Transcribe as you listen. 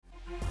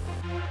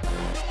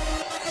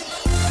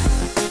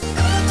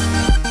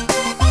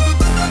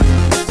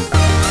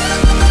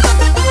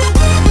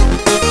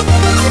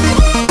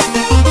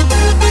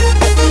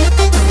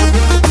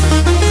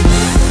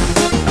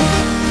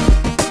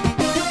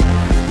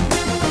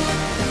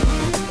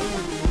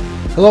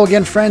Hello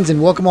again, friends,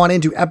 and welcome on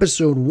into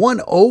episode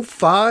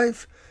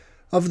 105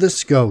 of The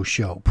SCO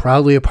Show,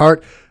 proudly a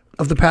part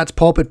of the Pat's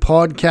Pulpit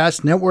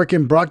Podcast Network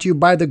and brought to you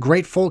by the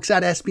great folks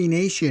at SB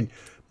Nation.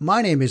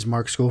 My name is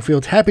Mark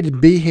Schofield. Happy to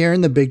be here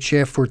in the big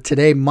chair for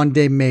today,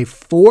 Monday, May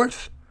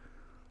 4th,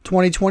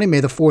 2020. May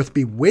the 4th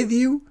be with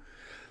you.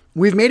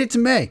 We've made it to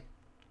May.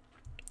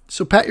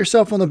 So pat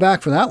yourself on the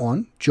back for that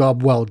one.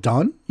 Job well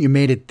done. You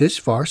made it this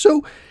far.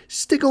 So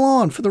stick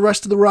along for the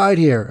rest of the ride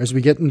here as we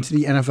get into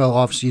the NFL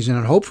offseason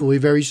and hopefully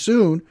very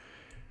soon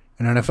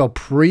an NFL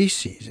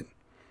preseason.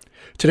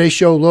 Today's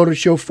show, loaded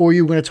show for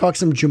you. We're going to talk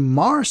some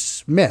J'Mar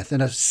Smith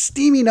and a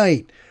steamy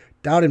night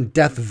down in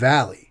Death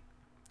Valley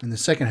in the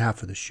second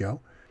half of the show.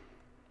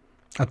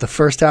 At the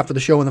first half of the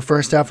show, I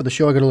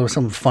got a little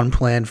something fun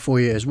planned for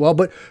you as well.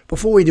 But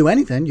before we do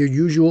anything, your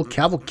usual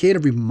cavalcade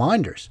of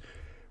reminders.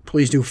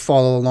 Please do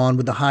follow along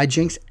with the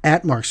hijinks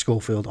at Mark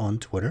Schofield on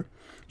Twitter.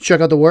 Check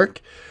out the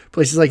work.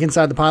 Places like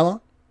Inside the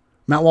Pylon,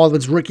 Matt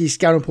Waldman's rookie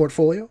scouting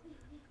portfolio.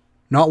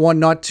 Not one,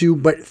 not two,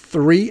 but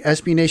three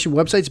SB Nation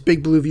websites.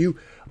 Big Blue View,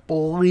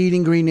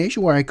 Bleeding Green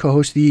Nation, where I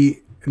co-host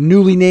the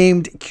newly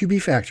named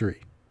QB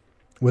Factory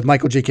with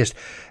Michael J. Kist.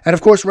 And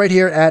of course, right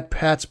here at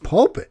Pat's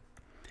Pulpit.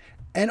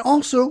 And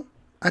also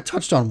at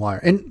Touchdown Wire.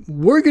 And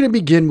we're going to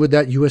begin with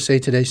that USA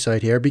Today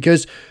site here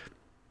because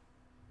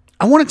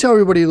I want to tell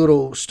everybody a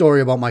little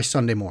story about my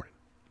Sunday morning.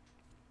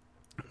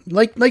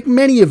 Like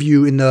many of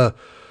you in the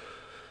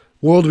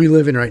world we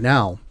live in right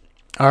now,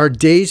 our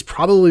days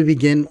probably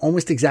begin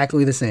almost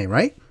exactly the same,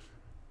 right?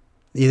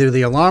 Either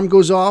the alarm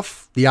goes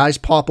off, the eyes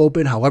pop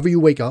open, however you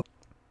wake up,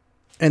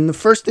 and the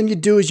first thing you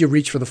do is you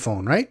reach for the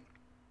phone, right?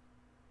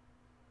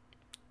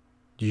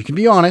 You can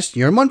be honest.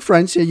 You're among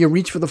friends here. You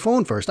reach for the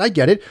phone first. I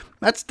get it.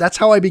 That's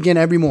how I begin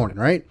every morning,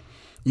 right?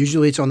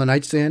 Usually it's on the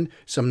nightstand.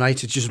 Some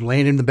nights it's just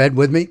laying in the bed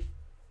with me.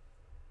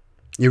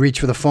 You reach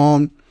for the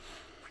phone,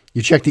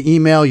 you check the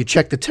email, you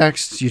check the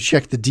texts, you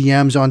check the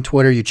DMs on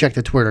Twitter, you check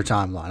the Twitter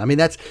timeline. I mean,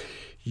 that's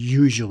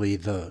usually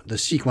the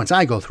sequence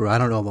I go through. I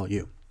don't know about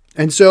you.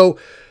 And so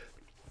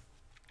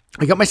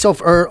I got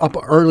myself up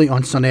early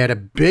on Sunday. I had a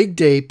big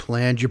day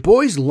planned. Your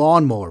boy's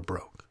lawnmower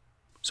broke.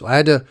 So I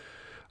had to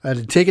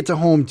take it to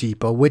Home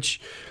Depot,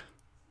 which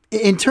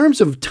in terms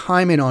of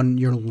timing on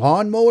your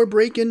lawnmower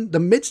breaking, the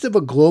midst of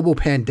a global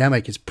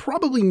pandemic is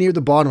probably near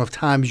the bottom of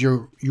times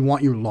you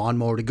want your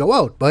lawnmower to go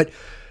out. But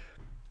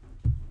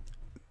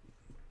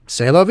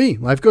c'est la vie.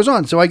 Life goes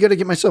on. So I got to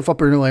get myself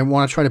up early. I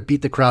want to try to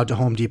beat the crowd to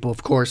Home Depot.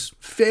 Of course,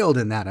 failed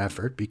in that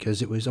effort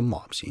because it was a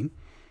mob scene.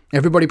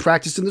 Everybody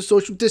practiced in the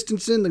social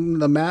distancing,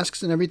 the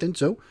masks and everything.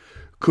 So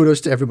kudos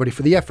to everybody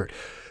for the effort.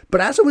 But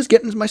as I was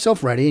getting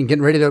myself ready and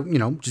getting ready to,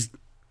 just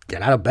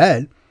get out of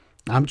bed,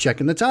 I'm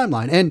checking the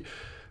timeline. And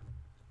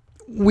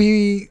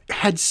we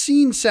had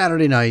seen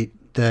Saturday night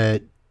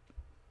that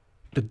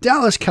the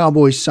Dallas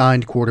Cowboys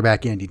signed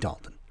quarterback Andy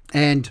Dalton.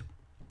 And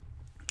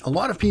a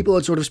lot of people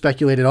had sort of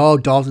speculated,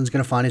 Dalton's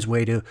going to find his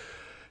way to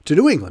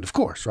New England, of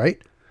course,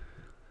 right?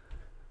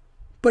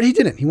 But he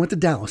didn't. He went to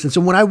Dallas. And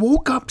so when I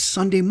woke up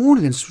Sunday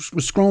morning and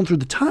was scrolling through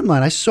the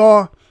timeline, I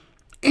saw,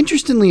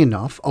 interestingly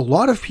enough, a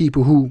lot of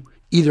people who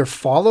either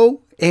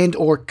follow and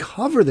or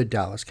cover the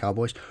Dallas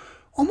Cowboys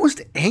almost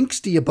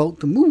angsty about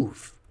the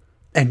move.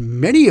 And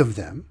many of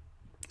them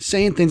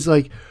saying things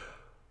like,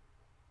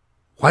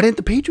 why didn't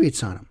the Patriots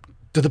sign him?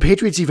 Do the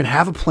Patriots even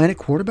have a plan at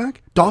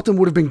quarterback? Dalton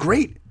would have been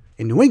great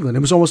in New England. It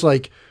was almost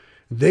like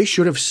they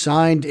should have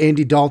signed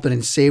Andy Dalton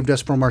and saved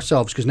us from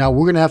ourselves because now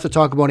we're going to have to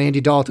talk about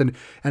Andy Dalton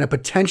and a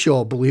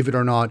potential, believe it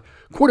or not,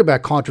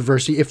 quarterback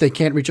controversy if they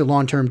can't reach a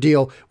long-term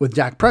deal with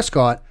Dak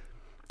Prescott.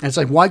 And it's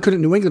like, why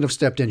couldn't New England have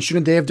stepped in?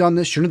 Shouldn't they have done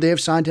this? Shouldn't they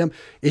have signed him?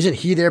 Isn't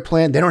he their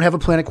plan? They don't have a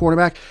plan at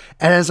quarterback.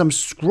 And as I'm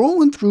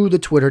scrolling through the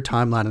Twitter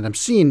timeline and I'm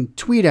seeing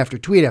tweet after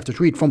tweet after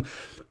tweet from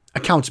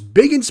accounts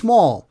big and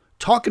small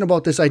talking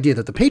about this idea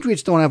that the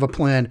Patriots don't have a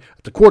plan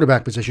at the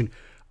quarterback position,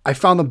 I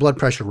found the blood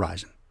pressure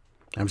rising.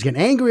 I was getting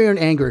angrier and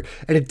angrier.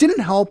 And it didn't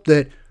help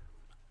that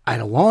I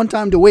had a long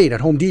time to wait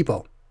at Home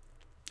Depot.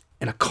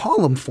 And a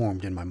column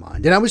formed in my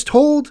mind. And I was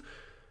told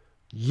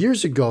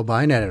years ago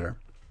by an editor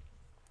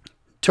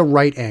to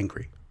write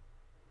angry.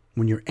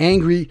 When you're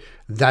angry,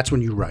 that's when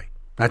you write.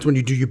 That's when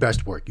you do your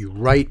best work. You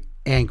write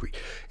angry.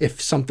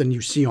 If something you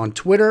see on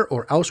Twitter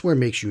or elsewhere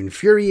makes you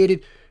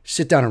infuriated,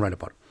 sit down and write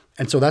about it.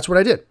 And so that's what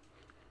I did.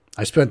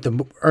 I spent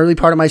the early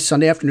part of my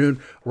Sunday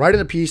afternoon writing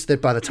a piece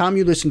that by the time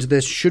you listen to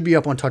this should be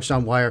up on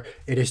Touchdown Wire.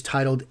 It is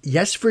titled,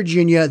 Yes,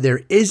 Virginia,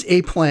 There Is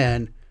a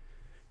Plan,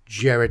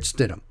 Jarrett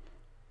Stidham.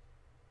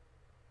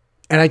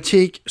 And I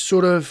take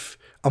sort of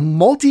a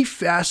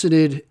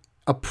multifaceted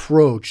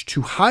approach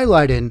to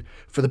highlighting,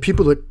 for the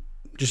people that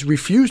just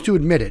refuse to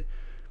admit it,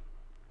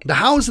 the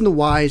hows and the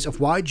whys of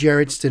why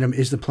Jarrett Stidham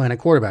is the plan at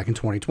quarterback in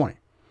 2020.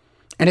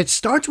 And it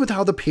starts with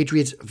how the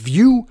Patriots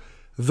view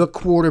the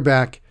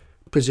quarterback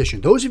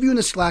position. Those of you in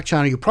the Slack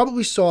channel, you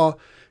probably saw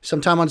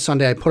sometime on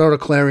Sunday, I put out a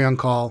clarion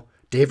call.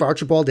 Dave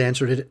Archibald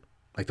answered it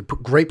like the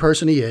great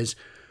person he is.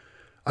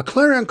 A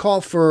clarion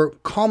call for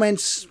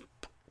comments,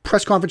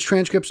 press conference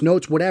transcripts,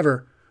 notes,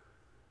 whatever,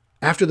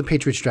 after the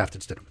Patriots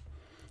drafted Stidham.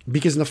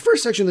 Because in the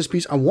first section of this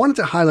piece, I wanted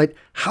to highlight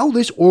how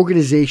this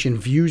organization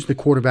views the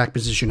quarterback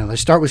position. And I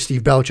start with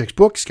Steve Belichick's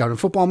book, Scouting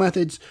Football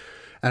Methods,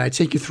 and I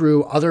take you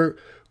through other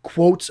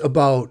quotes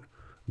about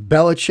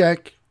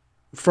Belichick,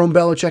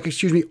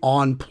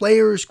 on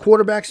players,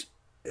 quarterbacks,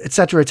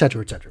 etc.,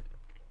 etc., etc.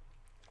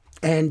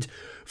 And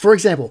for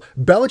example,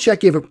 Belichick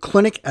gave a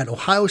clinic at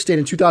Ohio State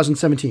in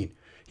 2017.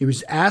 He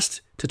was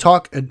asked to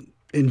talk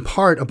in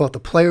part about the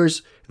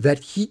players that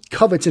he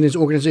covets in his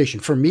organization.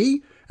 For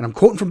me, and I'm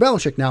quoting from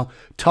Belichick now,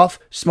 tough,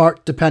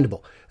 smart,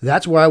 dependable.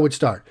 That's where I would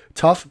start.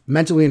 Tough,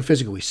 mentally and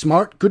physically.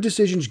 Smart, good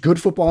decisions,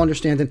 good football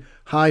understanding,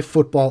 high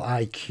football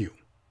IQ.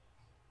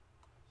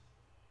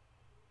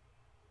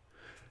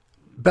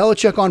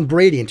 Belichick on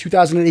Brady in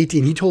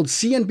 2018. He told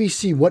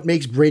CNBC what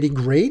makes Brady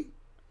great.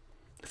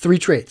 3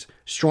 traits.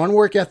 Strong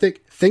work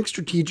ethic, thinks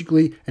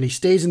strategically, and he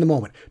stays in the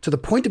moment. To the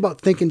point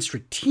about thinking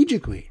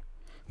strategically,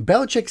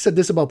 Belichick said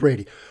this about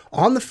Brady.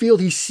 On the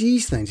field, he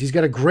sees things. He's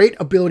got a great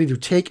ability to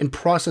take and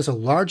process a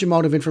large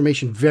amount of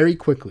information very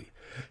quickly.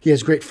 He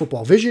has great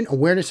football vision,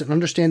 awareness, and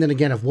understanding,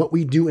 again, of what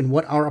we do and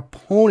what our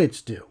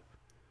opponents do.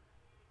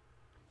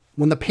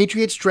 When the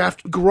Patriots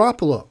drafted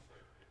Garoppolo,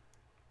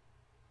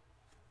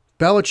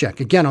 Belichick,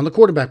 again, on the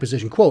quarterback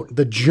position, quote,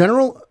 the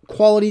general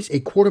qualities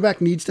a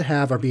quarterback needs to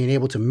have are being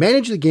able to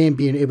manage the game,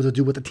 being able to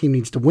do what the team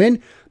needs to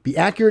win, be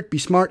accurate, be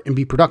smart, and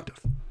be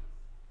productive.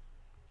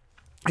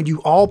 And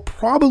you all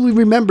probably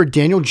remember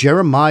Daniel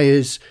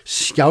Jeremiah's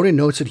scouting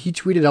notes that he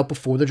tweeted out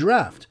before the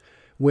draft,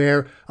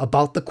 where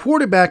about the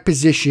quarterback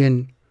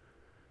position,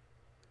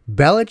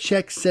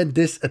 Belichick said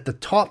this at the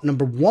top.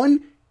 Number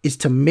 1 is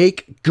to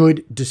make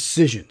good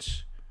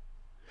decisions.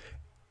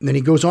 And then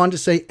he goes on to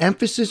say,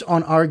 emphasis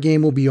on our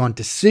game will be on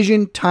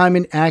decision, time,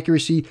 and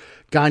accuracy.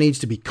 Guy needs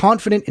to be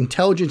confident.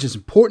 Intelligence is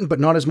important, but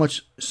not as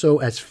much so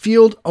as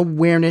field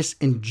awareness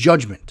and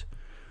judgment.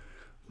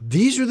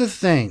 These are the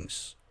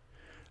things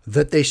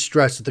that they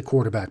stress at the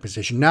quarterback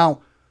position. Now,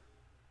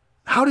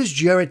 how does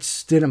Jarrett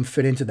Stidham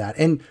fit into that?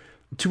 And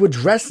to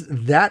address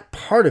that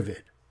part of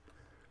it,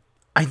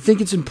 I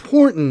think it's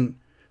important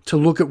to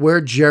look at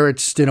where Jarrett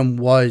Stidham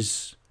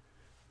was,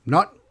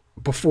 not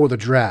before the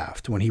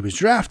draft when he was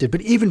drafted,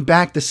 but even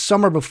back the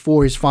summer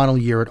before his final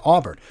year at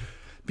Auburn.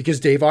 Because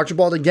Dave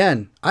Archibald,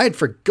 again, I had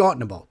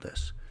forgotten about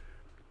this.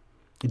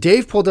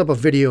 Dave pulled up a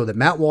video that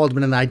Matt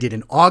Waldman and I did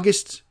in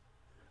August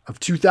of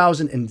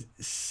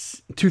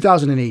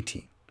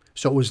 2018.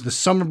 So it was the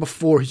summer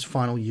before his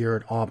final year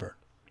at Auburn.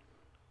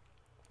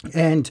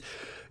 And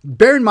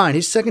bear in mind,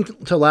 his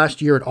second to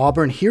last year at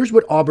Auburn, here's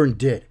what Auburn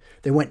did.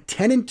 They went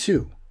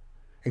 10-2,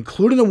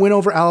 including a win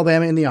over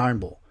Alabama in the Iron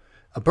Bowl,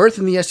 a berth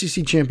in the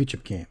SEC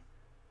championship game.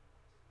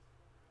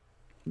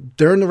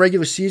 During the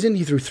regular season,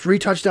 he threw 3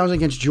 touchdowns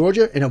against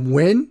Georgia in a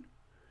win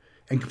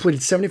and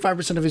completed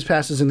 75% of his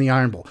passes in the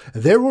Iron Bowl.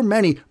 There were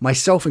many,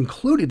 myself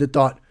included, that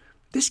thought,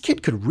 this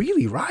kid could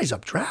really rise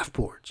up draft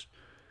boards.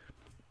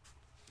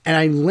 And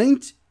I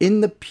linked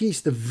in the piece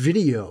the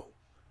video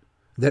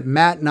that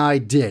Matt and I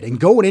did. And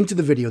going into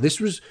the video, these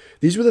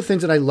were the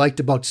things that I liked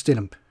about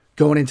Stidham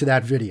going into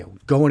that video,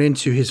 going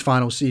into his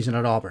final season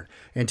at Auburn.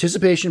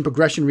 Anticipation,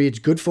 progression reads,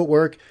 good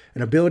footwork,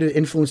 an ability to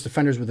influence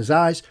defenders with his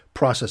eyes,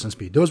 process and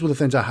speed. Those were the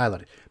things I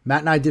highlighted. Matt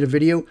and I did a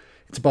video.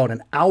 It's about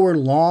an hour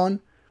long,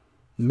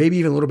 maybe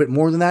even a little bit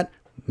more than that.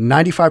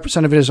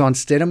 95% of it is on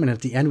Stidham. And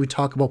at the end, we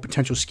talk about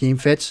potential scheme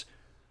fits.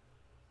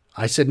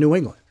 I said New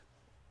England.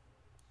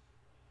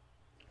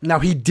 Now,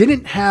 he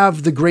didn't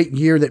have the great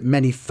year that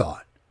many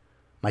thought,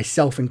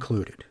 myself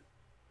included.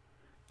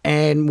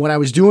 And when I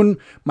was doing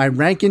my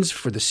rankings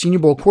for the Senior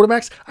Bowl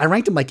quarterbacks, I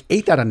ranked him like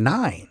 8th out of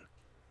 9.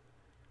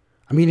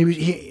 I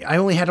mean, I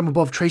only had him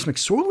above Trace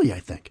McSorley, I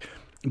think.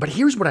 But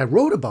here's what I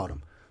wrote about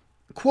him.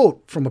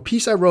 Quote from a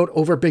piece I wrote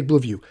over at Big Blue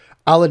View.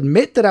 I'll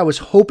admit that I was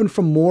hoping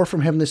for more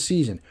from him this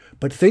season,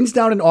 but things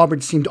down in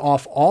Auburn seemed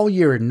off all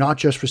year and not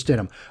just for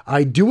Stidham.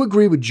 I do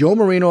agree with Joe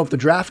Marino of the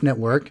Draft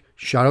Network,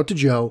 shout out to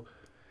Joe,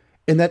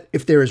 in that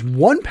if there is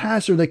one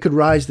passer that could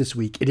rise this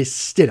week, it is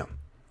Stidham,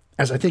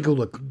 as I think he'll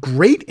look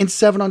great in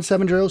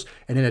 7-on-7 drills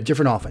and in a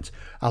different offense.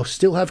 I'll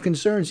still have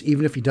concerns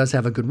even if he does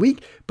have a good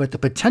week, but the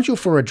potential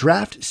for a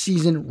draft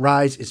season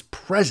rise is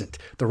present.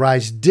 The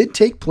rise did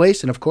take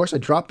place, and of course I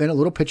dropped in a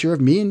little picture of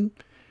me and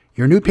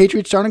your new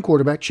Patriots starting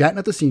quarterback chatting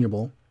at the Senior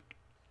Bowl.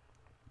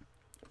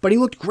 But he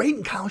looked great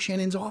in Kyle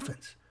Shanahan's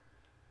offense.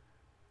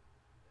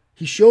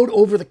 He showed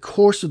over the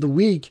course of the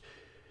week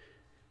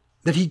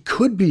that he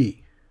could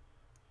be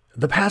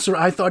the passer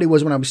I thought he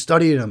was when I was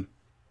studying him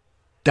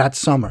that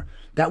summer.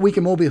 That week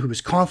in Mobile, he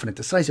was confident,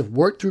 decisive,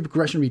 worked through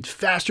progression reads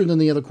faster than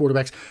the other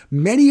quarterbacks,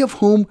 many of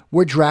whom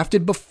were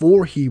drafted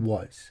before he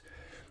was.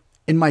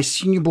 In my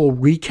Senior Bowl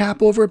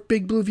recap over at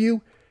Big Blue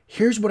View,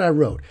 here's what I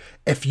wrote.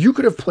 If you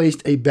could have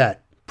placed a bet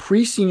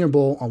pre-Senior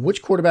Bowl on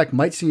which quarterback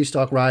might see his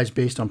stock rise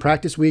based on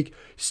practice week,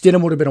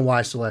 Stidham would have been a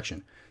wise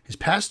selection. His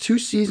past 2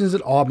 seasons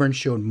at Auburn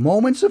showed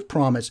moments of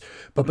promise,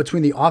 but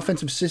between the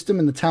offensive system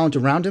and the talent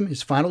around him,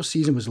 his final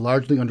season was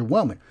largely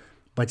underwhelming.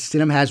 But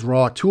Stidham has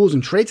raw tools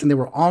and traits, and they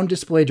were on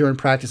display during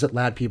practice at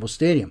Lad Peebles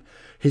Stadium.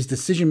 His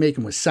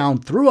decision-making was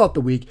sound throughout the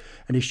week,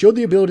 and he showed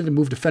the ability to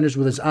move defenders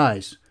with his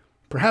eyes.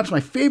 Perhaps my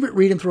favorite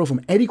read and throw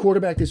from any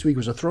quarterback this week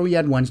was a throw he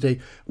had Wednesday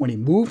when he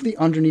moved the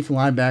underneath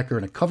linebacker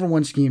in a cover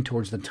one scheme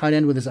towards the tight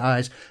end with his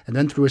eyes and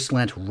then threw a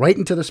slant right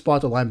into the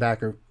spot the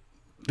linebacker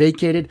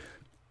vacated,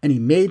 and he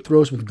made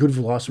throws with good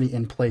velocity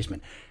and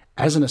placement.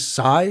 As an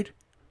aside,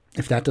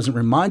 if that doesn't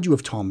remind you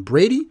of Tom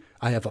Brady,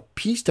 I have a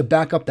piece to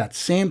back up that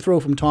same throw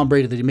from Tom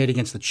Brady that he made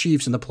against the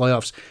Chiefs in the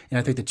playoffs in,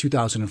 I think, the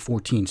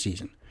 2014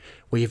 season,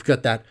 where you've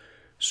got that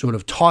sort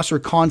of tosser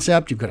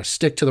concept. You've got a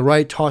stick to the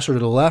right, tosser to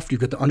the left.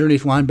 You've got the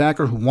underneath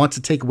linebacker who wants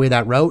to take away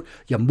that route.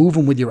 You move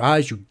him with your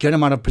eyes. You get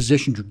him out of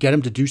position. You get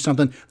him to do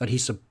something that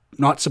he's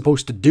not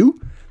supposed to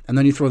do, and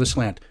then you throw the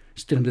slant.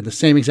 Stidham did the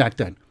same exact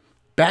thing.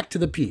 Back to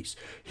the piece.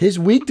 His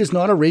week does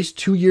not erase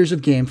 2 years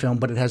of game film,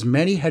 but it has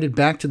many headed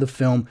back to the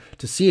film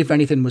to see if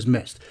anything was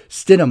missed.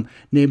 Stidham,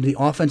 named the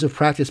Offensive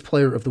Practice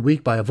Player of the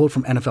Week by a vote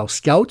from NFL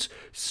scouts,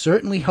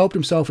 certainly helped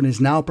himself and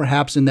is now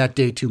perhaps in that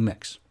day two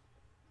mix.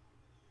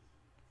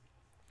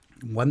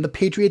 When the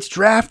Patriots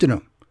drafted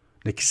him,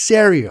 Nick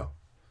Caserio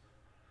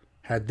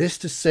had this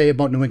to say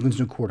about New England's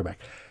new quarterback.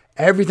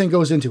 Everything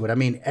goes into it. I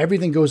mean,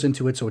 everything goes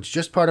into it, so it's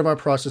just part of our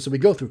process that we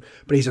go through.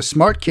 But he's a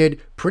smart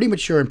kid, pretty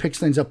mature, and picks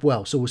things up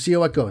well. So we'll see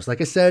how it goes.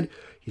 Like I said,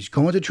 he's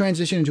going to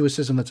transition into a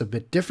system that's a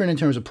bit different in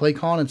terms of play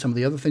calling and some of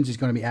the other things he's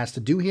going to be asked to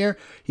do here.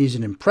 He's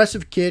an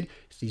impressive kid.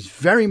 He's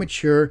very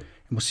mature, and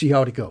we'll see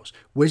how it goes.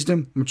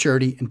 Wisdom,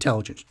 maturity,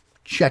 intelligence.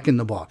 Checking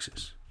the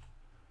boxes.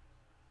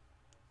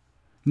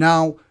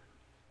 Now,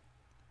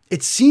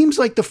 it seems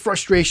like the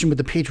frustration with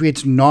the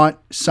Patriots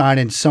not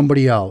signing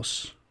somebody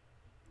else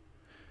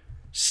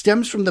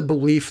stems from the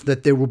belief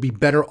that there will be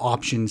better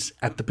options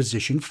at the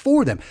position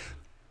for them.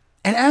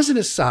 And as an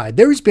aside,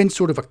 there has been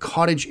sort of a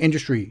cottage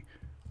industry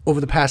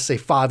over the past, say,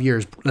 5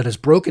 years that has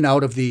broken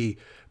out of the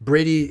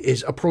Brady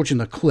is approaching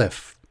the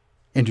cliff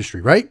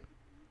industry, right?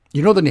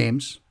 You know the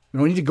names. We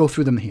don't need to go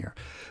through them here.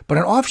 But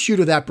an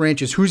offshoot of that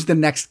branch is who's the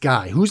next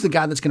guy? Who's the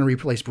guy that's going to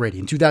replace Brady?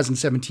 In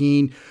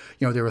 2017,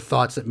 there were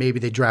thoughts that maybe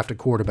they draft a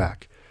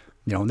quarterback.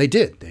 And they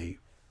did. In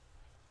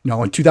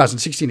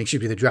 2016,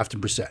 they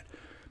drafted Brissett.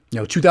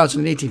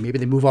 2018, maybe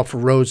they move up for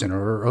Rosen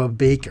or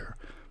Baker.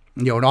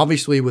 And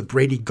obviously with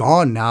Brady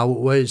gone now, it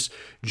was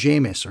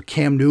Jameis or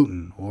Cam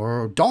Newton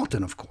or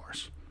Dalton, of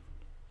course.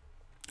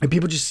 And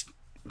people just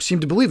seem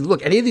to believe,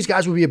 look, any of these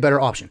guys would be a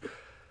better option.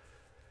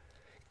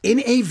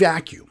 In a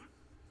vacuum,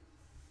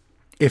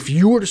 if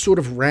you were to sort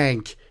of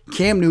rank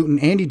Cam Newton,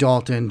 Andy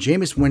Dalton,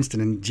 Jameis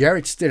Winston, and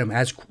Jarrett Stidham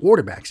as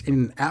quarterbacks in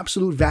an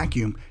absolute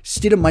vacuum,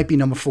 Stidham might be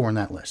number 4 on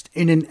that list.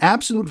 In an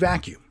absolute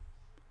vacuum.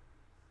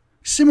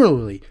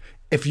 Similarly,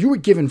 if you were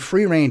given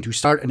free reign to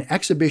start an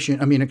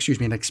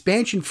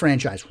expansion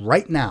franchise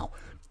right now,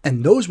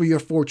 and those were your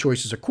 4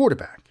 choices of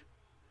quarterback,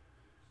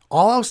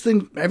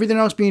 everything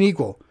else being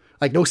equal,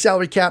 like no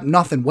salary cap,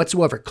 nothing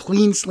whatsoever,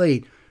 clean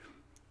slate,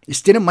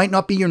 Stidham might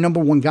not be your number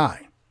 1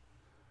 guy.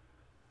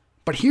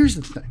 But here's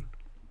the thing,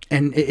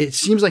 and it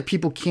seems like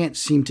people can't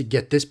seem to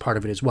get this part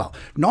of it as well.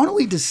 Not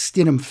only does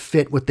Stidham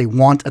fit what they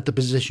want at the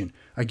position,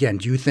 again,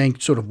 do you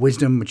think sort of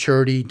wisdom,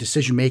 maturity,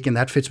 decision-making,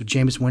 that fits with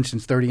Jameis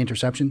Winston's 30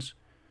 interceptions?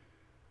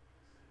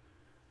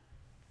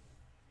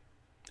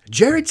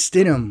 Jarrett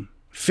Stidham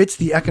fits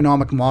the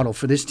economic model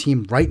for this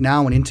team right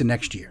now and into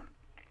next year.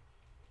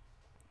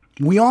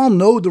 We all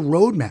know the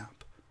roadmap.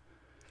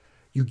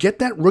 You get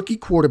that rookie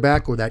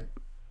quarterback or that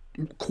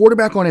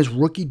quarterback on his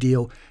rookie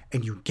deal,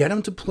 and you get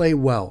him to play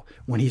well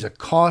when he's a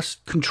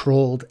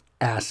cost-controlled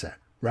asset,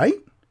 right?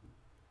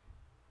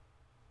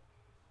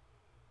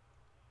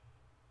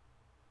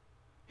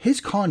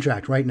 His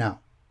contract right now,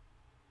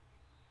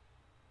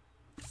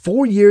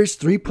 4 years,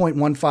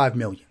 $3.15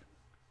 million.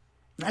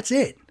 That's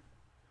it.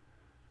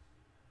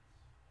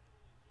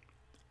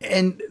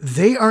 And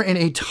they are in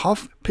a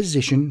tough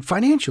position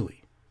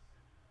financially.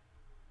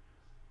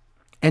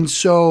 And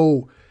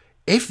so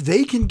if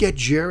they can get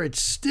Jarrett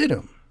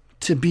Stidham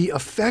to be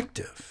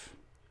effective,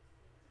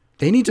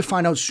 they need to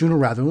find out sooner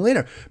rather than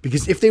later.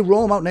 Because if they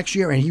roll him out next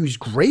year and he was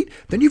great,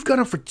 then you've got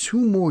him for 2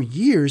 more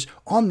years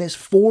on this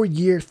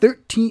 4-year,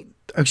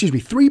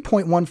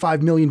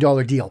 $3.15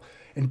 million deal.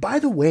 And by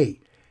the way,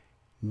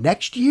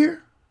 next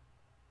year,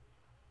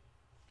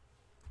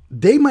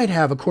 they might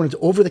have, according to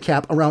Over the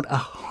Cap, around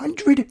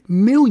 $100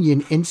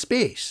 million in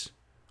space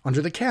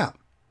under the cap.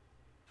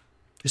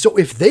 So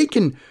if they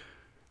can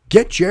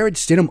get Jarrett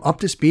Stidham up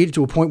to speed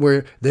to a point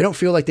where they don't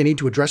feel like they need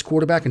to address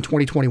quarterback in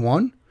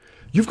 2021,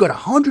 you've got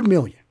 $100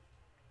 million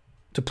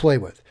to play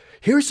with.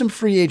 Here are some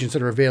free agents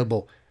that are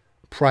available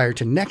prior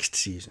to next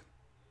season.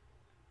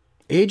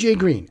 A.J.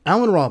 Green,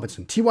 Allen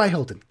Robinson, T.Y.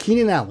 Hilton,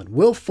 Keenan Allen,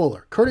 Will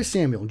Fuller, Curtis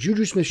Samuel,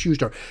 Juju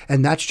Smith-Schuster,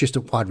 and that's just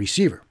a wide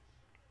receiver.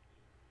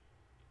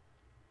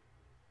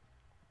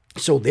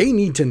 So they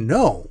need to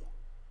know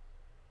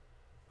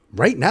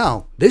right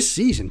now, this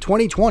season,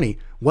 2020,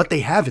 what they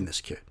have in this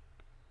kid.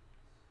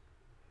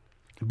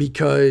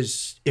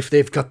 Because if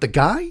they've got the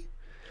guy,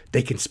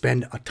 they can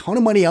spend a ton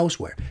of money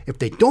elsewhere. If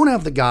they don't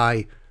have the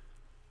guy,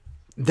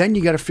 then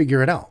you got to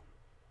figure it out.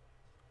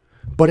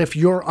 But if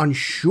you're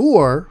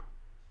unsure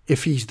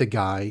if he's the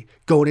guy.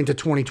 Going into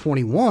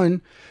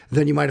 2021,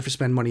 then you might have to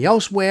spend money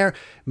elsewhere.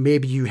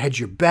 Maybe you hedge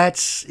your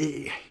bets.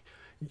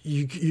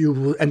 You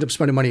will end up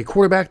spending money at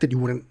quarterback that you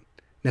wouldn't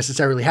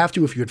necessarily have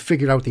to if you had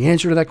figured out the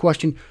answer to that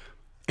question.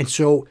 And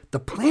so the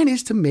plan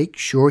is to make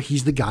sure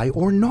he's the guy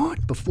or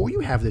not before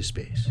you have this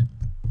space.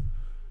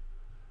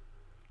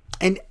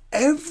 And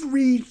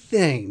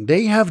everything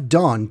they have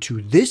done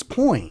to this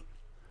point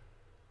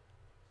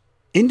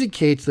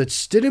indicates that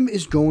Stidham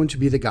is going to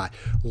be the guy.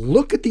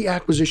 Look at the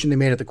acquisition they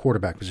made at the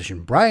quarterback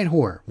position. Brian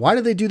Hoyer. Why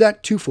did they do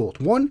that?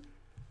 Twofold. One,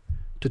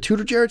 to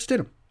tutor Jarrett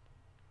Stidham.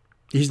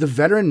 He's the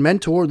veteran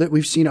mentor that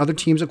we've seen other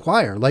teams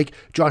acquire, like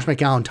Josh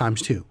McCown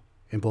times 2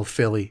 in both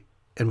Philly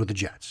and with the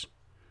Jets.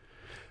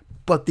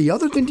 But the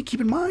other thing to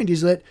keep in mind is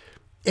that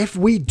if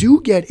we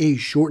do get a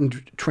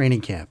shortened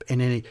training camp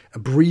and an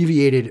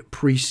abbreviated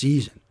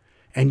preseason,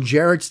 and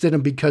Jarrett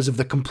Stidham, because of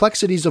the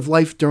complexities of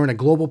life during a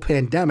global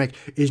pandemic,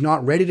 is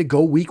not ready to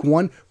go week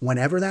 1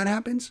 whenever that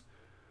happens,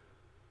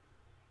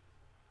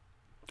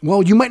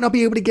 well, you might not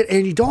be able to get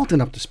Andy Dalton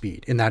up to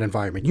speed in that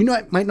environment. You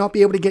might not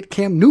be able to get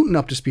Cam Newton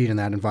up to speed in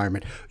that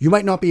environment. You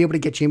might not be able to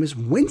get Jameis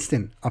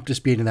Winston up to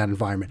speed in that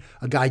environment.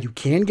 A guy you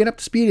can get up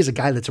to speed is a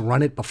guy that's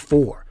run it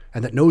before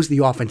and that knows the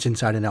offense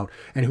inside and out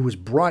and who was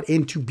brought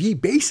in to be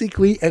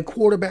basically a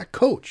quarterback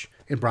coach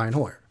in Brian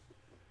Hoyer.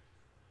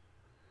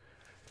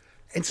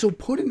 And so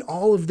putting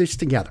all of this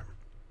together,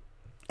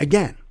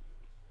 again,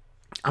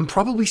 I'm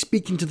probably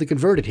speaking to the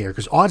converted here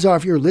because odds are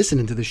if you're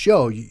listening to the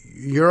show,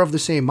 you're of the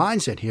same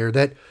mindset here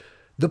that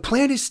the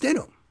plan is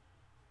Stidham.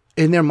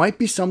 And there might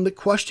be some that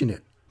question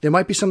it. There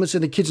might be some that say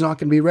the kid's not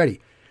going to be ready.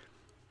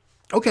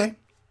 Okay,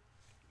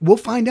 we'll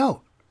find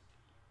out.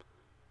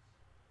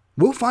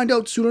 We'll find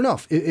out soon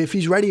enough if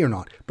he's ready or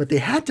not. But they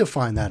had to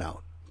find that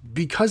out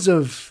because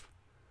of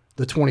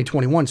the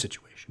 2021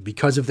 situation.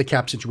 Because of the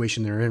cap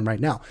situation they're in right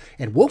now.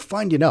 And we'll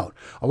find it out.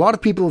 A lot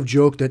of people have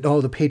joked that,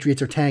 the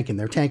Patriots are tanking.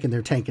 They're tanking.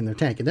 They're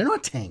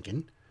not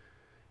tanking.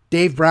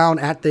 Dave Brown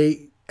at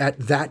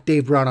that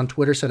Dave Brown on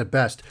Twitter said it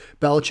best.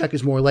 Belichick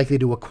is more likely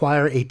to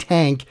acquire a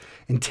tank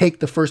and take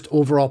the first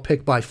overall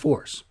pick by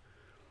force.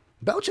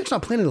 Belichick's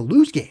not planning to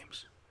lose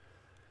games.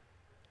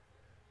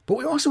 But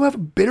we also have a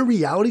bitter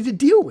reality to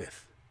deal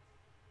with.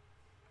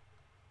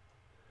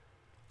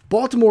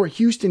 Baltimore,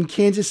 Houston,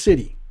 Kansas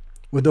City.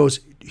 With those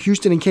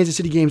Houston and Kansas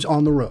City games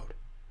on the road.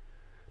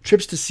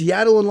 Trips to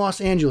Seattle and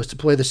Los Angeles to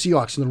play the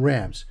Seahawks and the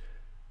Rams.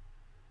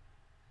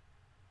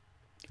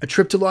 A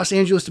trip to Los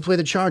Angeles to play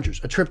the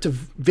Chargers. A trip to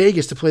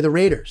Vegas to play the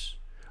Raiders.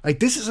 Like,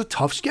 this is a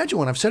tough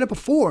schedule, and I've said it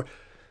before.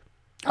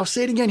 I'll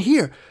say it again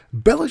here.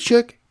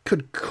 Belichick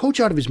could coach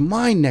out of his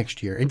mind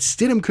next year, and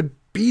Stidham could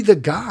be the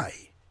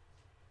guy.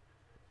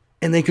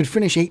 And they could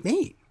finish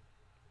 8-8.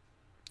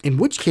 In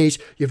which case,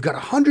 you've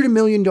got $100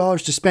 million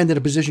to spend at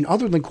a position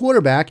other than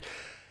quarterback,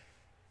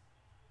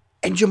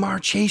 and Jamar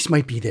Chase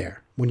might be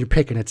there when you're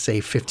picking at, say,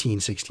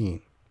 15,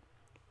 16.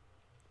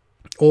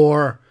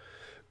 Or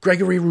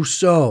Gregory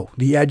Rousseau,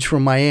 the edge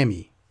from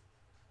Miami.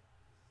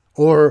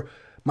 Or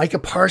Micah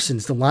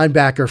Parsons, the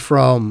linebacker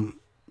from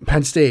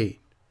Penn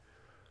State.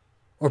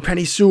 Or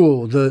Penny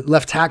Sewell, the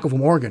left tackle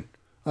from Oregon.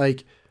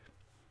 And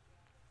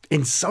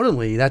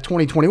suddenly that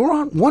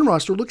 2021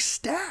 roster looks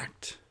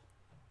stacked.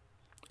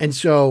 And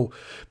so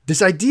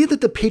this idea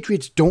that the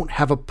Patriots don't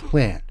have a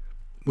plan,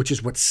 which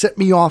is what set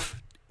me off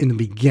in the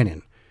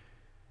beginning.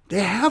 They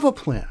have a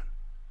plan.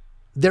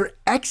 They're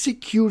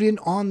executing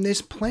on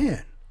this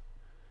plan.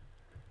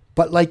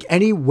 But like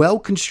any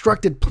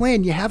well-constructed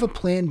plan, you have a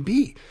plan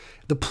B.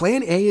 The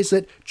plan A is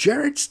that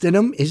Jarrett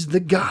Stidham is the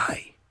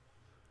guy.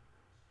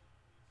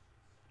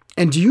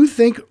 And do you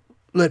think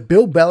that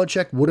Bill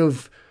Belichick would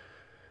have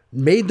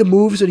made the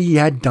moves that he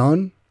had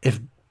done if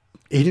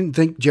he didn't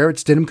think Jarrett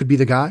Stidham could be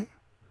the guy?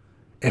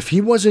 If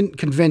he wasn't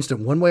convinced that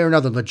one way or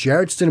another that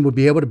Jarrett Stidham would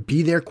be able to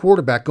be their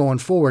quarterback going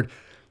forward,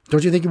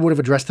 don't you think he would have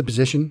addressed the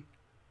position?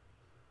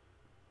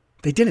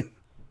 They didn't.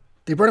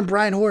 They brought in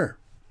Brian Hoyer.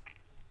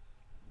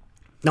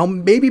 Now,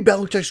 maybe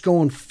Belichick's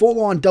going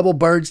full-on double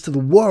birds to the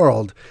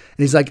world,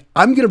 and he's like,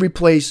 I'm going to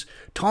replace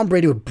Tom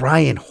Brady with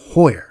Brian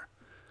Hoyer.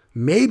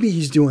 Maybe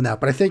he's doing that,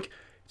 but I think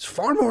it's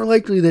far more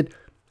likely that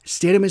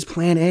Stidham is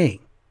plan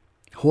A.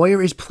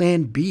 Hoyer is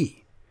plan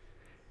B.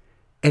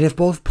 And if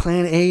both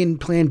plan A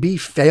and plan B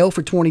fail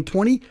for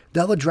 2020,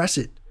 they'll address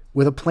it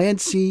with a plan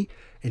C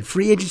in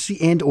free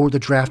agency and or the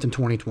draft in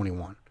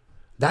 2021.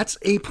 That's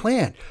a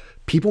plan.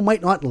 People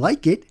might not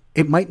like it.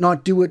 It might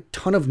not do a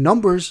ton of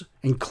numbers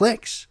and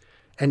clicks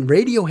and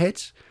radio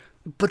hits,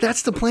 but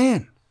that's the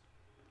plan.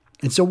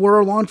 And so we're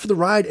along for the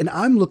ride, and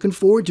I'm looking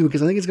forward to it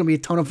because I think it's going to be a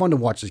ton of fun to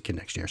watch this kid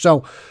next year.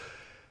 So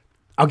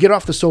I'll get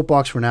off the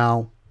soapbox for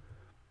now.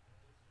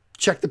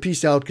 Check the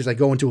piece out because I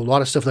go into a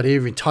lot of stuff that I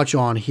didn't even touch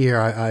on here.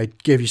 I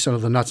gave you some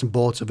of the nuts and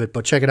bolts of it,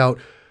 but check it out.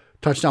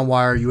 Touchdown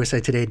Wire,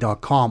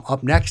 usatoday.com.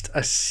 Up next,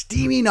 a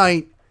steamy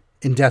night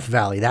in Death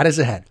Valley. That is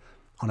ahead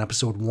on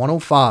episode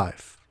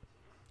 105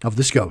 of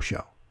The Sco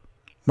Show.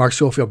 Mark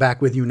Schofield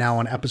back with you now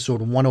on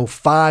episode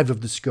 105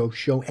 of The Sco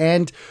Show.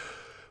 And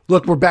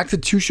look, we're back to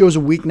 2 shows a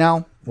week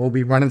now. We'll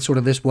be running sort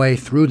of this way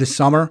through the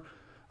summer.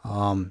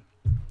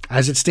 I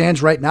As it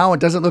stands right now, it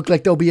doesn't look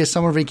like there'll be a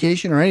summer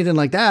vacation or anything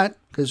like that,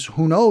 because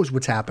who knows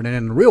what's happening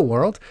in the real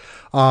world.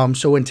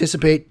 So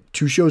anticipate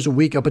 2 shows a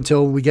week up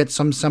until we get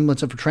some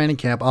semblance of a training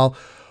camp. I'll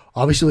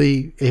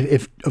obviously,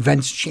 if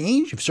events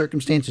change, if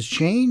circumstances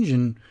change,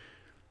 and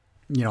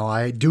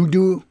I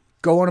do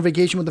go on a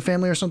vacation with the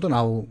family or something,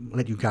 I'll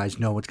let you guys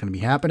know what's going to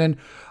be happening.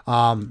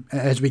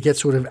 As we get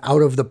sort of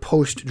out of the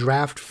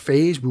post-draft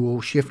phase, we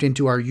will shift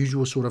into our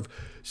usual sort of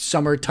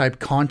summer-type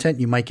content.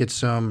 You might get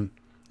some,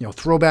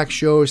 throwback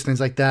shows, things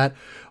like that.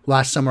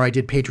 Last summer, I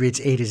did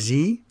Patriots A to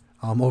Z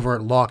over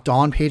at Locked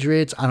On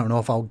Patriots. I don't know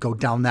if I'll go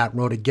down that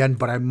road again,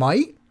 but I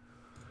might.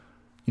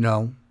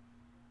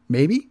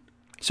 Maybe.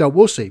 So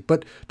we'll see.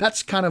 But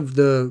that's kind of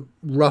the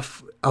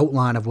rough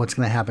outline of what's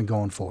going to happen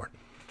going forward.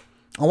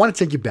 I want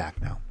to take you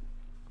back now.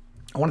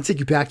 I want to take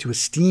you back to a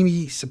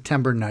steamy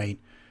September night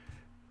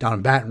down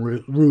in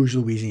Baton Rouge,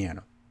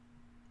 Louisiana.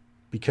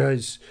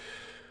 Because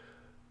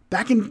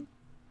back in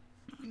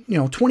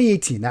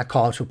 2018, that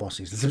college football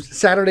season,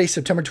 Saturday,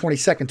 September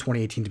 22nd,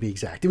 2018 to be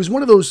exact, it was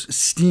one of those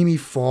steamy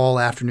fall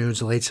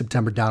afternoons, late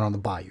September down on the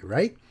bayou,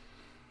 right?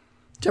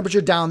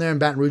 Temperature down there in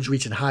Baton Rouge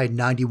reached a high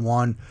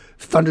 91.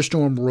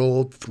 Thunderstorm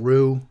rolled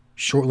through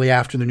shortly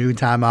after the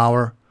noontime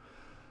hour.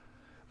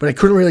 But it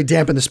couldn't really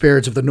dampen the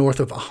spirits of the north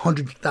of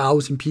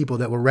 100,000 people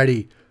that were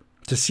ready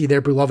to see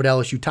their beloved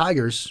LSU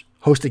Tigers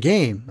host a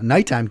game, a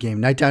nighttime game,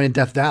 nighttime in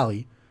Death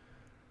Valley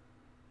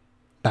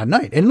that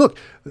night. And look,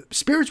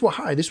 spirits were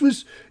high. This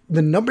was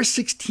the number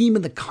 6 team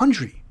in the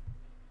country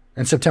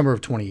in September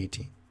of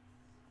 2018.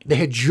 They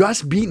had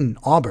just beaten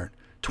Auburn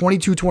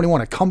 22-21,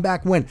 a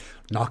comeback win,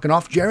 knocking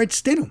off Jarrett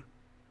Stidham.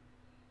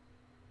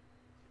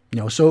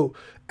 So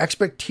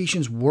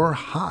expectations were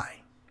high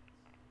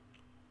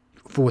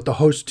for what the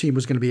host team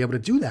was going to be able to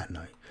do that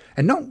night.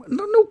 And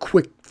no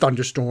quick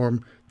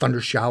thunderstorm, thunder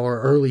shower,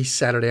 early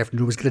Saturday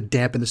afternoon was going to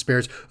dampen the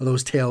spirits of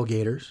those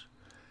tailgaters.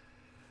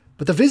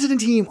 But the visiting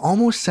team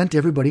almost sent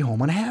everybody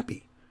home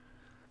unhappy.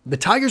 The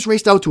Tigers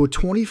raced out to a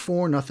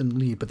 24-0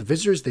 lead, but the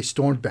visitors, they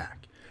stormed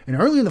back. And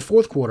early in the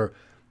fourth quarter,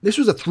 this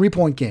was a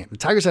 3-point game. The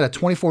Tigers had a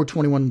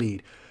 24-21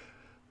 lead.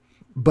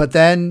 But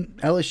then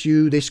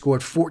LSU, they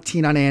scored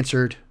 14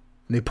 unanswered,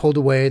 and they pulled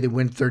away. They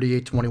win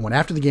 38-21.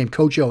 After the game,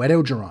 Coach O, Ed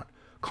Orgeron,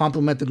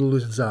 complimented the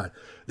losing side.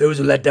 There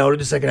was a letdown in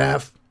the second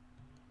half.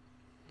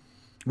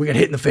 We got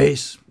hit in the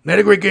face. They had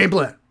a great game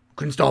plan.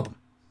 Couldn't stop them.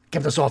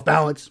 Kept us off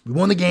balance. We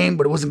won the game,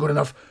 but it wasn't good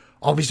enough.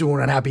 Obviously, we we're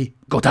not happy.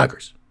 Go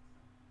Tigers.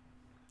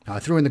 I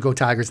threw in the Go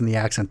Tigers in the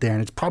accent there,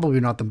 and it's probably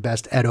not the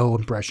best Ed O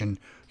impression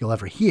you'll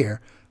ever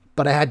hear,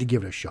 but I had to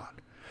give it a shot.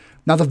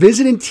 Now, the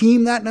visiting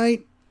team that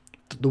night,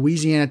 the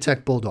Louisiana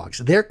Tech Bulldogs,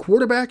 their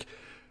quarterback,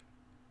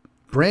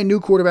 brand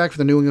new quarterback for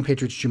the New England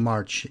Patriots,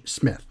 Jamar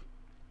Smith.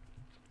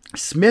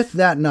 Smith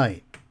that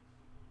night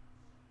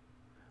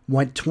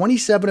went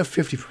 27 of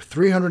 50 for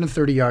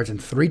 330 yards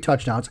and 3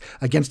 touchdowns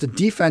against a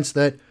defense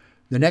that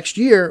the next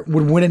year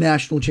would win a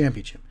national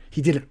championship.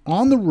 He did it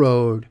on the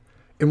road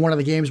in one of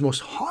the game's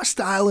most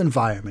hostile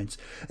environments,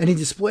 and he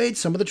displayed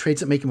some of the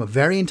traits that make him a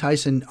very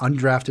enticing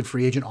undrafted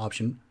free agent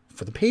option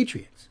for the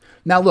Patriots.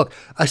 Now, look,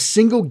 a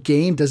single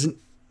game doesn't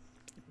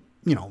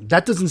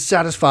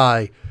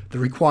satisfy the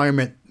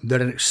requirement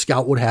that a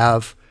scout would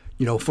have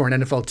for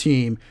an NFL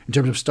team in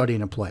terms of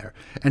studying a player.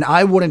 And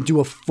I wouldn't do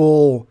a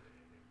full,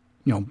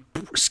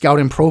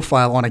 scouting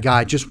profile on a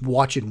guy just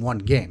watching one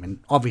game. And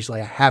obviously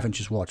I haven't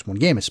just watched one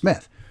game of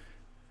Smith.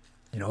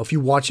 If you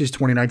watch his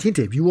 2019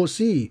 tape, you will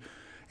see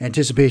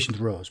anticipation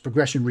throws,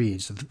 progression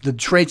reads, the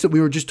traits that we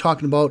were just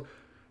talking about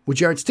with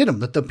Jarrett Stidham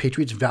that the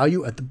Patriots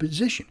value at the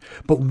position.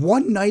 But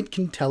one night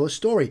can tell a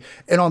story.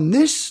 And on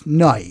this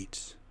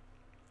night,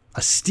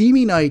 a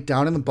steamy night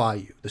down in the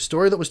bayou, the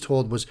story that was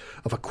told was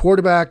of a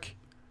quarterback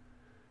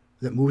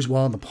that moves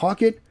well in the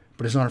pocket,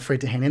 but is not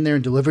afraid to hang in there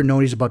and deliver,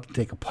 knowing he's about to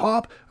take a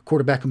pop. A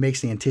quarterback who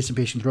makes the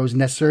anticipation throws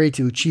necessary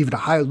to achieve at a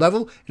higher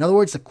level. In other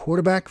words, the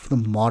quarterback for the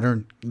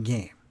modern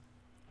game.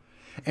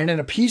 And in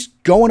a piece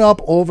going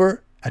up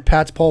over at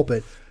Pat's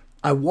Pulpit,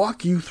 I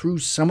walk you through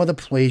some of the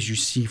plays you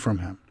see from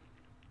him.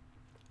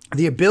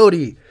 The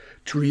ability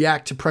to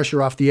react to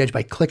pressure off the edge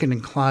by clicking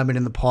and climbing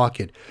in the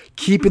pocket,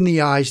 keeping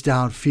the eyes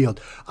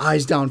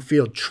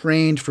downfield,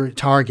 trained for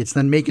targets,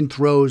 then making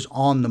throws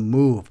on the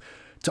move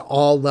to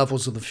all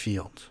levels of the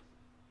field.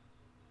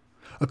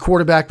 A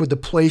quarterback with the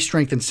play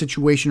strength and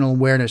situational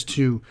awareness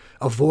to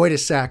avoid a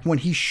sack when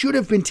he should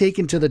have been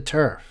taken to the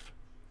turf.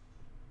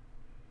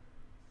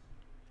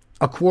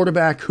 A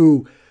quarterback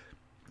who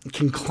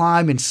can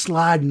climb and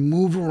slide and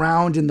move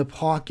around in the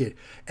pocket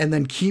and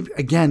then keep,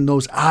 again,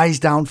 those eyes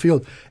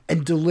downfield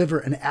and deliver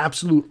an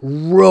absolute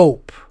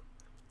rope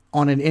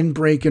on an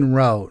in-breaking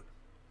route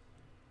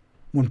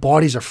when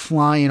bodies are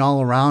flying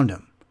all around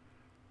him.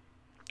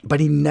 But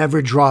he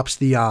never drops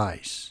the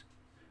eyes.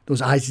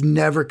 Those eyes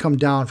never come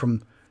down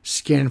from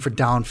scanning for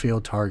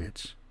downfield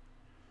targets.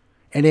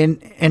 And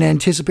in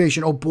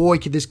anticipation, oh boy,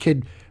 could this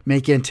kid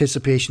make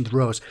anticipation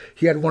throws.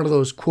 He had one of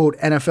those, quote,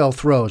 NFL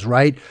throws,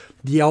 right?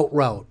 The out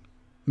route,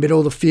 middle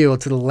of the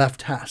field to the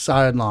left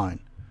sideline.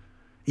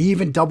 He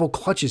even double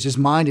clutches. His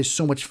mind is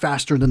so much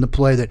faster than the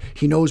play that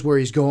he knows where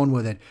he's going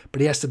with it,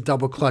 but he has to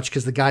double clutch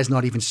because the guy's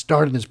not even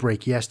starting his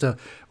break. He has to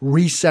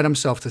reset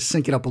himself to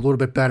sync it up a little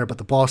bit better, but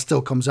the ball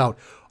still comes out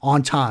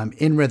on time,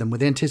 in rhythm,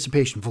 with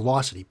anticipation,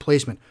 velocity,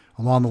 placement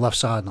along the left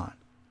sideline.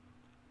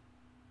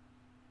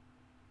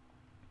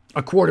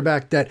 A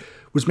quarterback that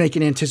was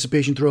making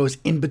anticipation throws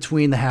in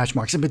between the hash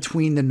marks, in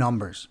between the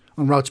numbers,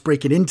 on routes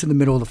breaking into the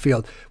middle of the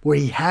field, where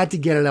he had to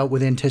get it out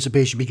with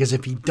anticipation, because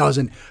if he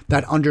doesn't,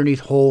 that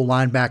underneath hole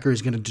linebacker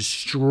is going to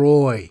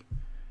destroy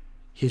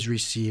his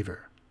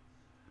receiver.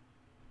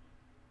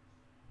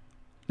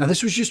 Now,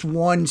 this was just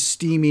one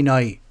steamy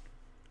night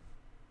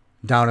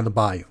down in the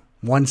Bayou.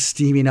 One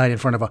steamy night in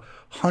front of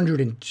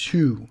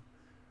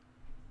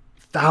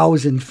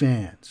 102,000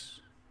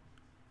 fans.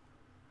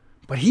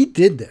 But he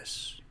did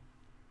this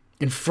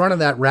in front of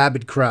that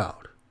rabid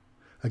crowd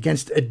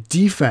against a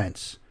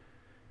defense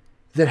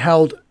that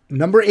held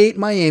number 8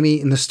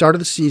 Miami in the start of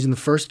the season, the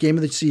first game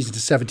of the season, to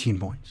 17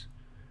 points.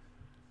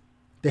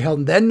 They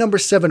held then number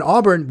 7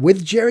 Auburn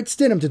with Jarrett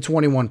Stidham to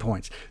 21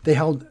 points. They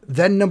held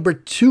then number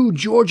 2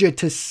 Georgia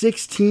to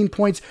 16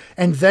 points,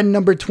 and then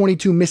number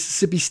 22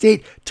 Mississippi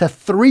State to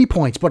 3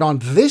 points. But on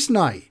this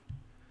night,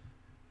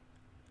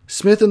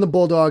 Smith and the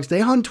Bulldogs,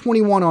 they hung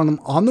 21 on them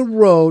on the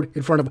road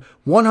in front of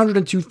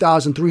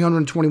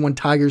 102,321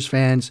 Tigers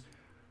fans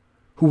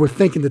who were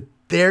thinking that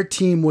their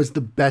team was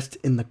the best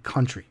in the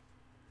country.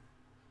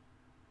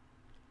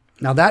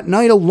 Now, that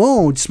night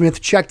alone, Smith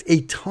checked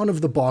a ton of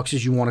the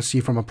boxes you want to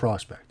see from a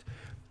prospect.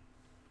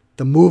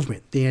 The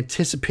movement, the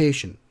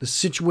anticipation, the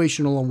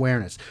situational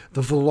awareness,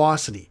 the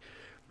velocity,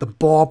 the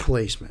ball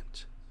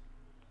placement,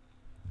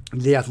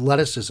 the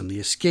athleticism, the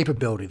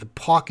escapability, the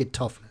pocket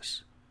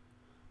toughness.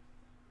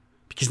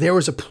 Because there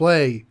was a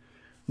play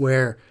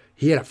where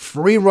he had a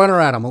free runner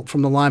at him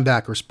from the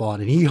linebacker spot,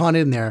 and he hung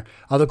in there.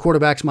 Other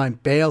quarterbacks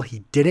might bail.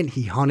 He didn't.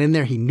 He hung in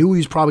there. He knew he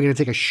was probably going to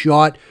take a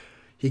shot.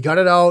 He got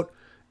it out,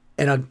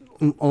 and a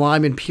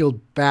lineman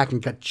peeled back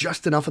and got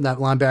just enough of that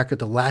linebacker at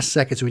the last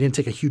second, so he didn't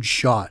take a huge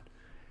shot.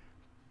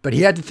 But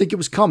he had to think it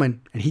was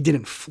coming, and he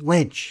didn't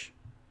flinch.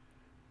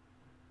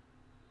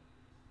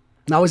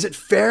 Now, is it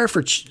fair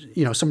for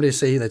somebody to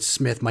say that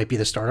Smith might be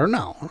the starter?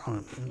 No.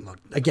 Look,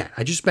 again,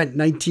 I just spent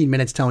 19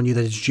 minutes telling you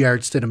that it's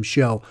Jarrett Stidham's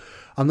show.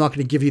 I'm not going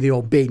to give you the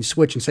old bait and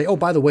switch and say, oh,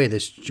 by the way,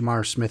 this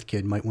Jamar Smith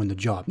kid might win the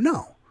job.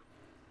 No.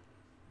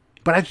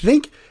 But I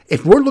think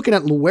if we're looking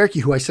at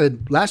Lewerke, who I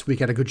said last week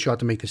had a good shot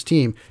to make this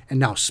team, and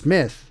now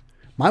Smith,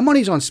 my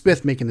money's on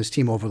Smith making this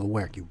team over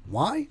Lewerke.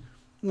 Why?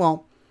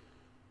 Well,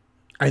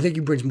 I think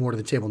he brings more to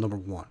the table, number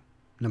 1.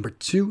 Number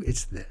 2,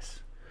 it's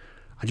this.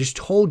 I just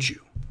told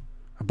you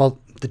about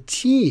the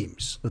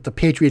teams that the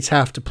Patriots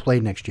have to play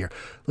next year.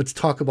 Let's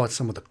talk about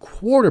some of the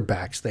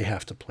quarterbacks they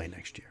have to play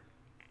next year.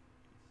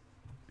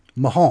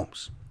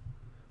 Mahomes,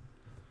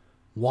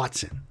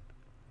 Watson,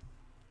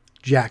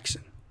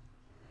 Jackson,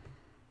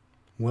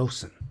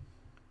 Wilson,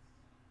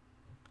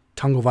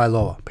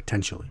 Tagovailoa,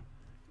 potentially,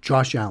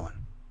 Josh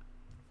Allen,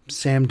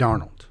 Sam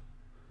Darnold,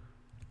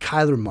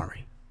 Kyler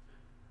Murray.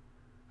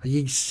 Are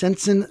you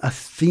sensing a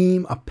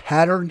theme, a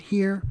pattern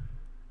here?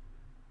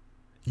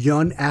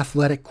 Young,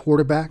 athletic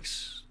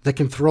quarterbacks that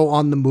can throw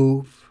on the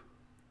move,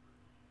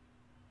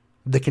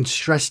 that can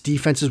stress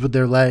defenses with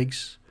their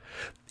legs.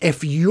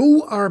 If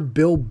you are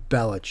Bill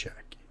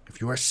Belichick,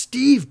 if you are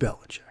Steve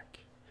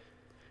Belichick,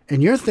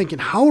 and you're thinking,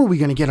 how are we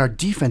going to get our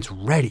defense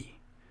ready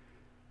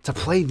to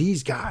play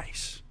these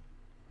guys?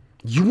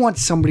 You want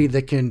somebody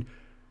that can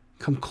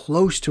come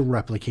close to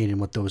replicating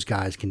what those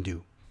guys can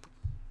do,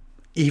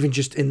 even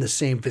just in the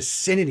same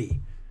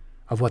vicinity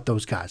of what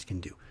those guys can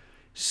do.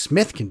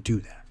 Smith can do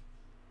that.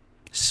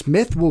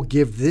 Smith will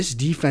give this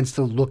defense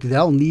the look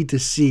they'll need to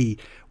see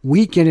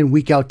week in and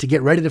week out to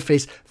get ready to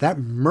face that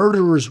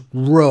murderer's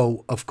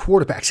row of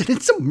quarterbacks. And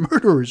it's a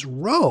murderer's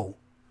row.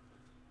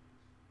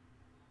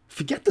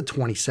 Forget the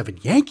 27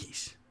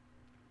 Yankees.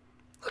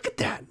 Look at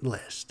that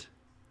list.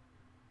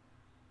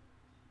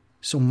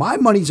 So my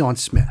money's on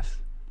Smith.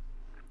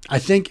 I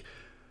think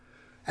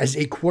as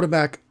a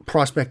quarterback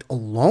prospect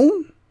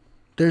alone,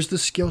 there's the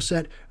skill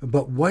set.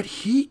 But what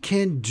he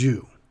can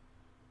do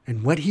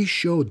and what he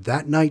showed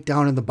that night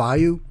down in the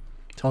Bayou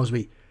tells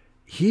me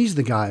he's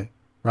the guy,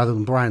 rather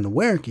than Brian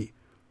Lewerke,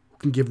 who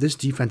can give this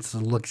defense the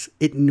looks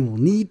it will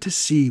need to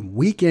see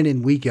week in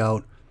and week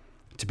out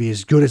to be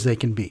as good as they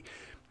can be.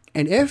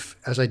 And if,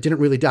 as I didn't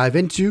really dive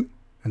into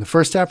in the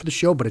first half of the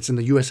show, but it's in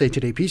the USA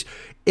Today piece,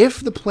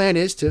 if the plan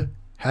is to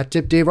hat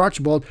tip Dave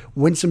Archibald,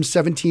 win some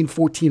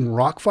 17-14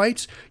 rock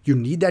fights, you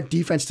need that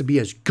defense to be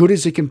as good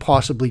as it can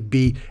possibly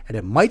be. And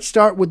it might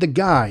start with the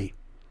guy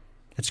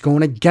that's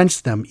going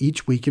against them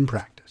each week in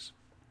practice.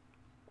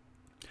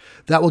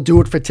 That will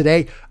do it for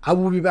today. I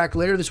will be back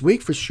later this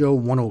week for show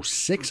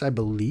 106, I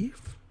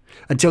believe.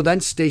 Until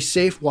then, stay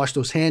safe, wash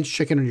those hands,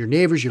 check in on your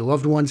neighbors, your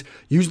loved ones.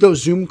 Use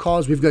those Zoom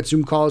calls. We've got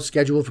Zoom calls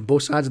scheduled for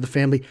both sides of the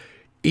family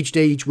each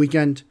day, each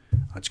weekend.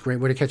 It's a great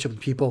way to catch up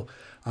with people.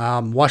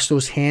 Wash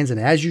those hands, and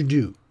as you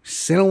do,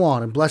 sing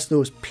along and bless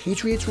those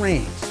Patriots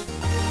reigns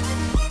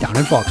down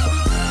in Foxborough.